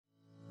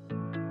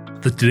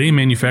The Today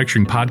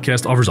Manufacturing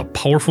podcast offers a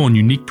powerful and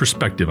unique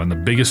perspective on the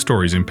biggest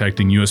stories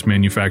impacting U.S.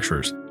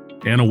 manufacturers.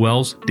 Anna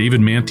Wells,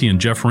 David Manti,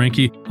 and Jeff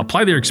Ranke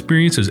apply their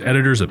experience as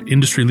editors of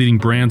industry-leading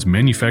brands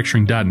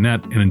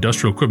Manufacturing.net and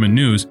Industrial Equipment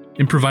News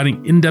in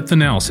providing in-depth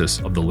analysis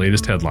of the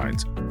latest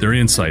headlines. Their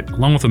insight,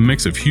 along with a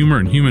mix of humor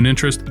and human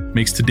interest,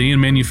 makes Today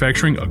in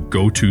Manufacturing a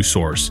go-to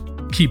source.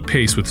 Keep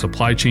pace with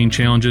supply chain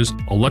challenges,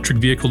 electric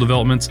vehicle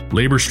developments,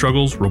 labor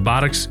struggles,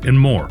 robotics, and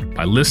more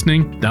by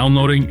listening,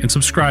 downloading, and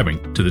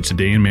subscribing to the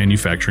Today in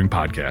Manufacturing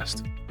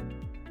podcast.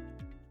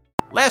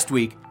 Last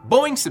week,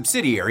 Boeing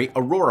subsidiary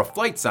Aurora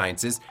Flight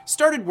Sciences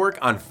started work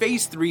on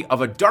Phase 3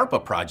 of a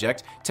DARPA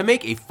project to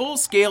make a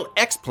full-scale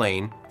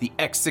X-plane, the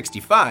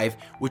X-65,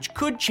 which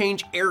could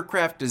change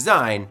aircraft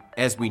design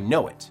as we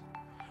know it.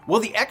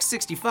 Well, the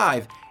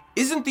X-65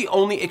 isn't the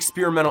only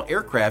experimental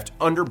aircraft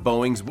under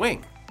Boeing's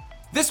wing.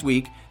 This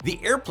week, the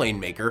airplane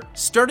maker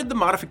started the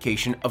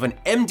modification of an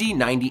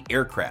MD-90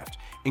 aircraft,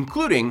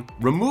 including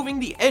removing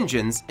the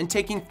engines and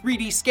taking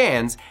 3D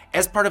scans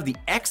as part of the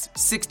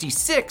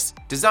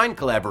X-66 design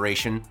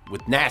collaboration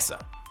with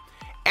NASA.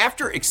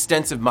 After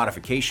extensive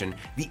modification,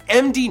 the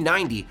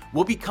MD-90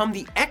 will become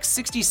the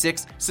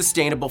X-66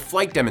 Sustainable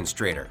Flight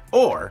Demonstrator,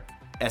 or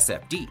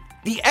SFD.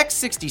 The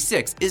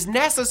X-66 is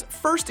NASA's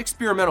first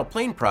experimental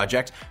plane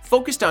project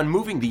focused on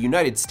moving the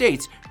United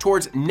States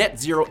towards net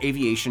zero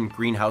aviation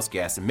greenhouse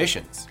gas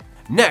emissions.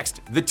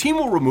 Next, the team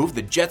will remove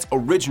the jet's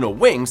original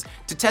wings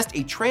to test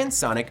a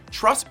transonic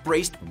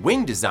truss-braced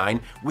wing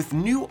design with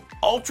new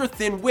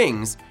ultra-thin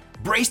wings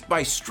braced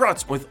by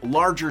struts with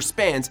larger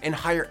spans and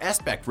higher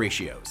aspect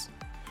ratios.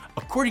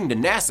 According to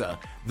NASA,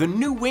 the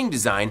new wing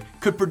design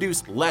could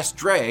produce less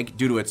drag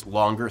due to its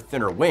longer,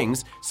 thinner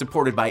wings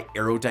supported by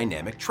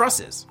aerodynamic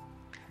trusses.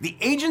 The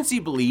agency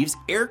believes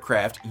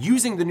aircraft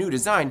using the new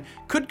design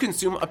could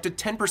consume up to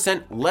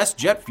 10% less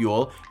jet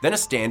fuel than a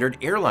standard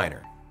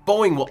airliner.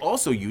 Boeing will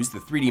also use the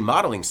 3D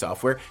modeling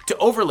software to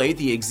overlay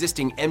the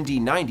existing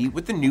MD-90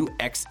 with the new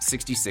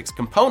X-66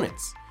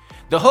 components.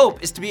 The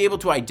hope is to be able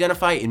to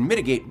identify and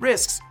mitigate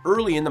risks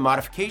early in the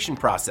modification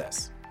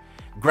process.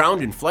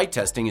 Ground and flight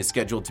testing is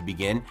scheduled to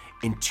begin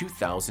in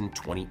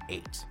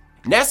 2028.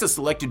 NASA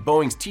selected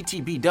Boeing's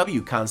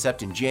TTBW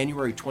concept in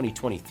January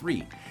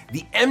 2023.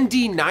 The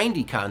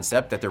MD-90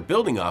 concept that they're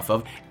building off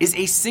of is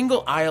a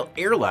single-aisle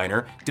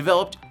airliner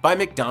developed by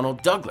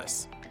McDonnell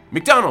Douglas.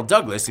 McDonnell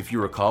Douglas, if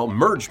you recall,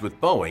 merged with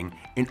Boeing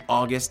in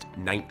August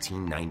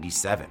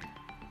 1997.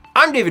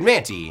 I'm David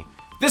Manti.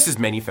 This is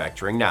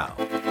Manufacturing Now.